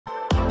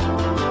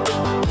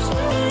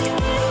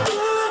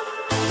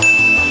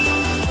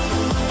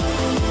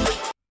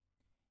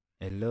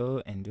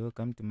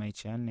welcome to my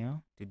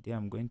channel. Today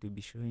I'm going to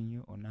be showing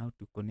you on how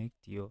to connect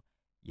your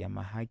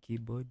Yamaha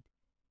keyboard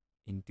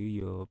into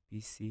your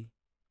PC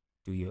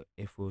to your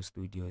FL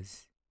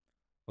Studios.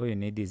 All you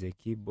need is a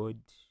keyboard,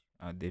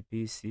 the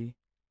PC,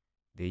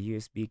 the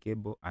USB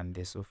cable and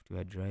the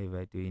software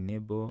driver to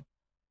enable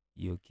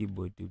your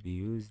keyboard to be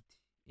used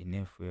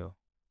in FL.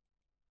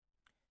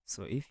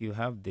 So if you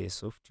have the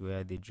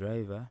software, the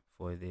driver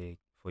for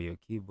your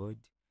keyboard,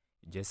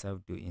 you just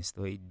have to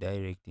install it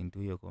direct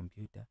into your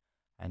computer.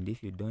 And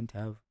if you don't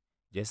have,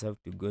 just have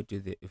to go to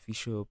the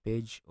official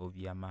page of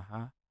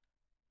Yamaha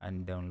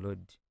and download.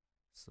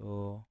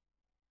 So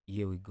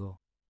here we go.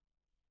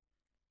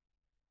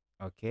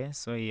 Okay,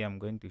 so here I'm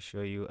going to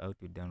show you how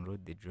to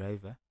download the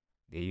driver,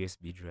 the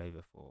USB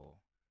driver for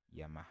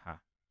Yamaha.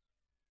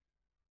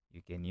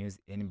 You can use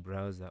any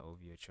browser of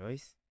your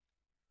choice.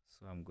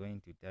 So I'm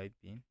going to type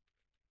in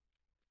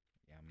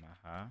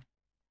Yamaha.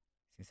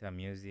 Since I'm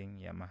using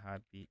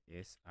Yamaha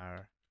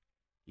PSR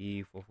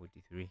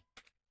E443,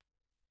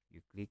 you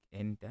click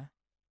enter.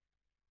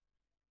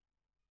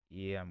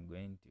 Here I'm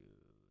going to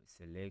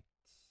select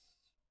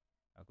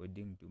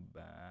according to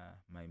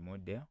my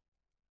model.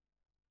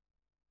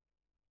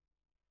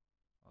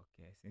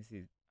 Okay,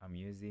 since I'm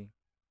using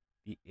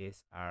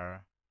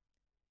PSR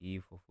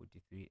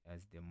E443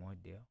 as the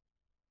model,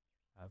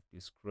 I have to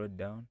scroll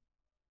down.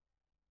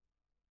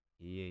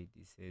 Here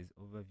it says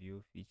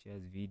overview,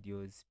 features,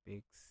 videos,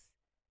 specs,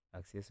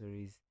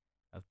 accessories.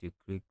 I have to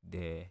click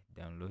the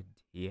download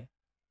here,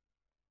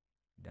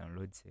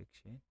 download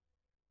section.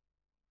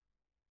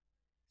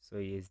 So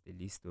here's the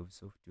list of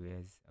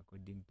softwares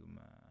according to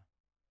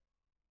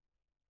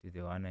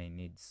the one I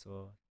need.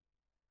 So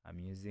I'm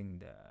using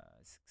the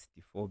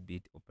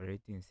 64-bit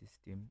operating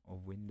system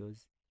of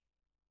Windows.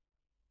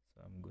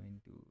 So I'm going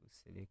to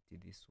select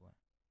this one.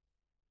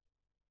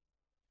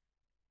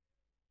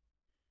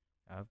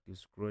 I have to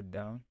scroll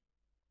down.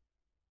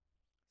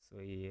 So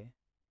here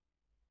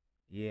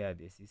are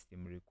the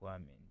system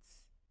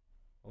requirements.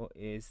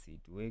 OS,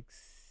 it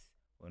works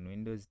on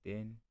Windows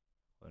 10,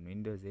 on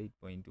Windows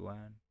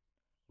 8.1,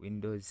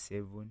 Windows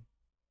 7,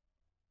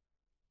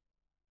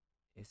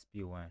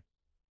 SP1,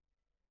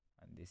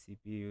 and the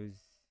CPUs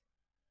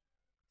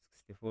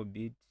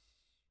 64-bit,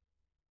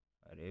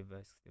 whatever,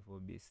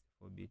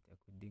 64-bit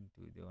according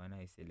to the one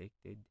I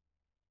selected.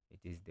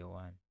 It is the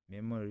one.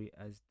 Memory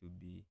has to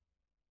be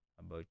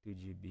about 2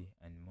 GB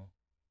and more.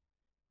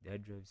 The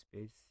hard drive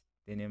space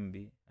 10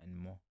 MB and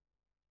more.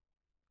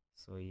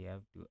 So you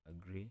have to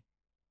agree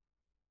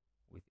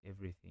with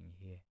everything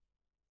here.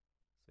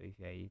 So if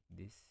I hit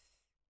this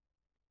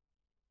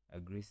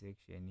agree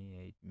section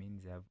here, it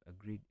means I've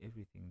agreed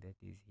everything that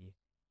is here.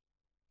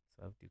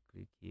 So I have to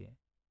click here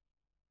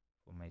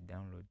for my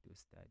download to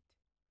start.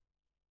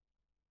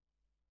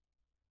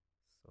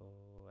 So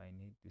I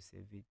need to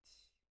save it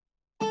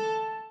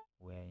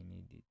where I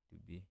need it to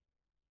be.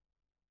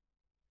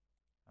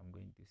 I'm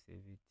going to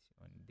save it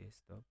on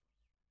desktop.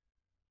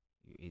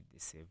 You hit the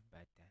save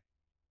button.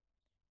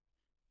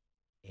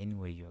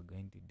 Anyway, you are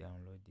going to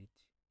download it,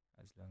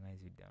 as long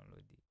as you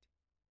download it.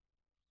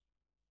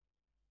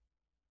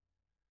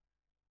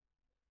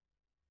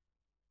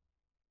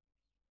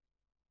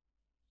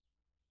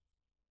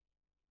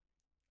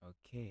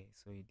 Okay,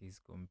 so it is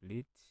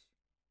complete.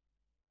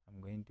 I'm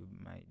going to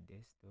my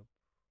desktop.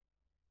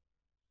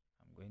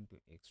 I'm going to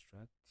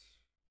extract.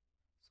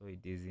 So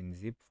it is in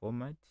zip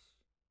format.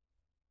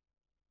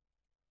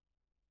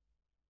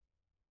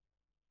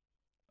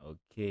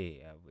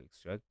 Okay, I've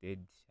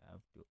extracted. I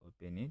have to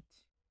open it.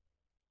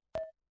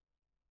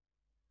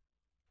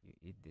 You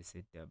hit the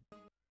setup,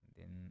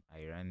 then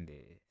I run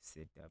the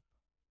setup.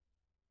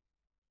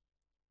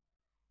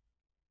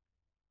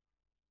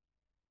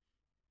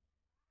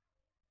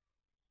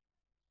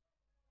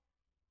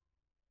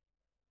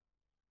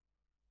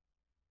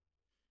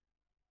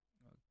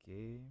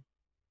 Okay,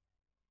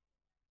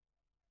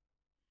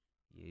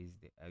 here is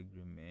the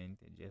agreement.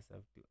 I just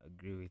have to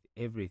agree with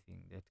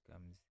everything that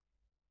comes.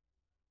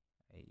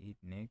 I hit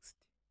next.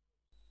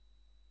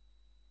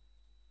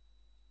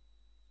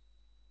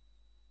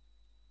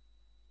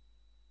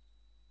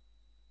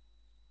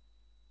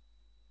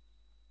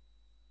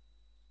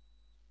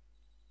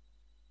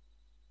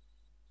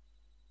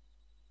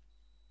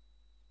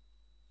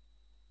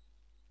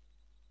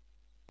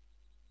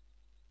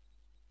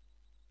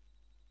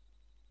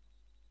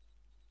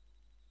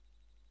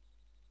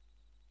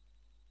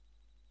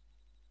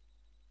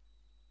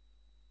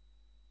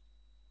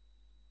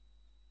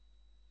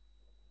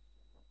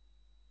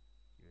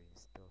 You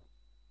install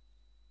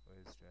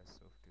extra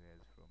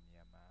softwares from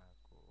Yamaha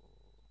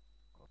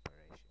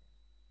Corporation.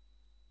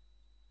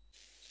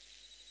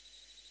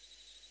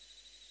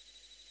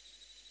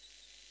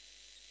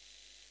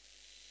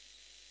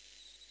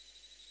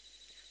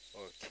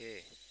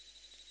 Okay,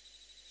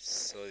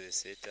 so the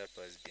setup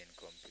has been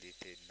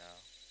completed now.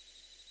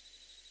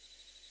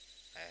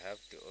 I have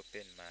to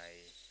open my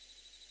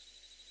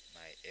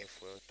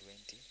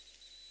FL20,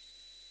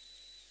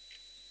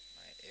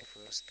 my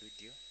FL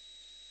Studio.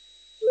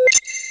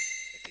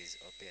 It is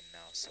open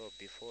now. So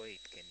before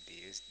it can be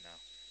used now,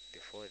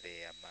 before the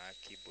Yamaha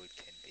keyboard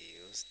can be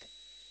used,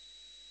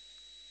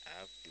 I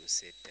have to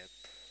set up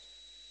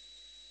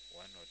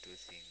one or two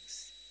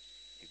things.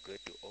 You go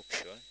to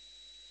option,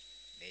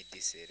 mid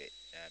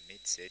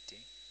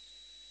setting,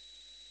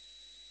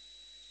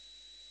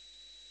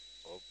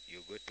 you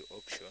go to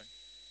option,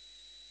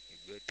 you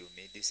go to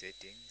MIDI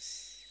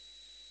settings,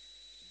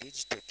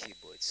 digital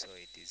keyboard, so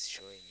it is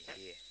showing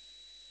here.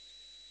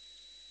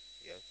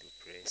 You have to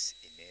press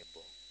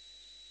enable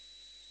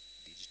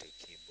digital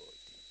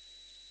keyboard.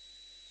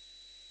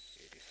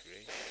 You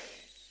refresh.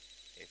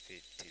 If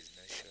it is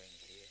not showing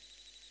here,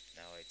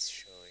 now it's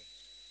showing.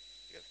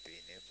 You have to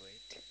enable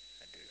it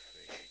and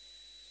refresh.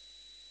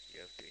 You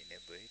have to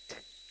enable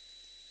it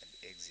and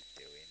exit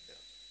the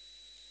window.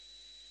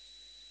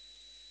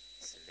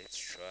 So let's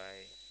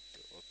try to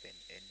open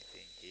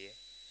anything here.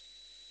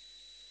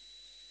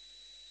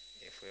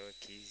 F12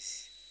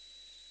 keys.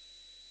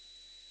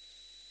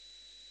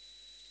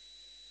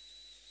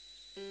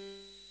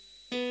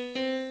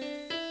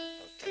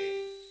 Okay,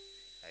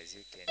 as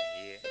you can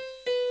hear,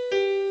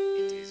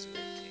 it is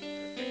working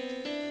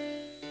perfectly.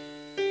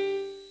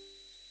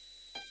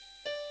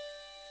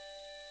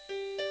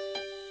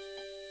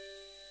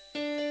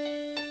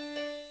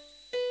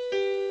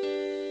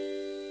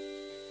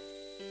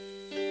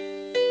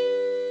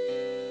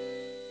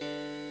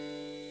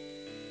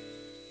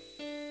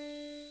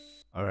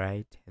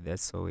 Alright,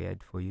 that's all we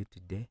had for you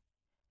today.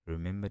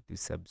 Remember to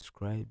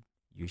subscribe,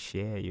 you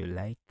share, you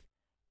like,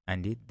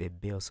 and hit the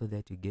bell so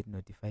that you get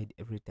notified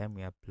every time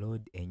we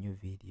upload a new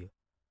video.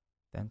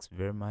 Thanks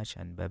very much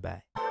and bye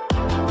bye.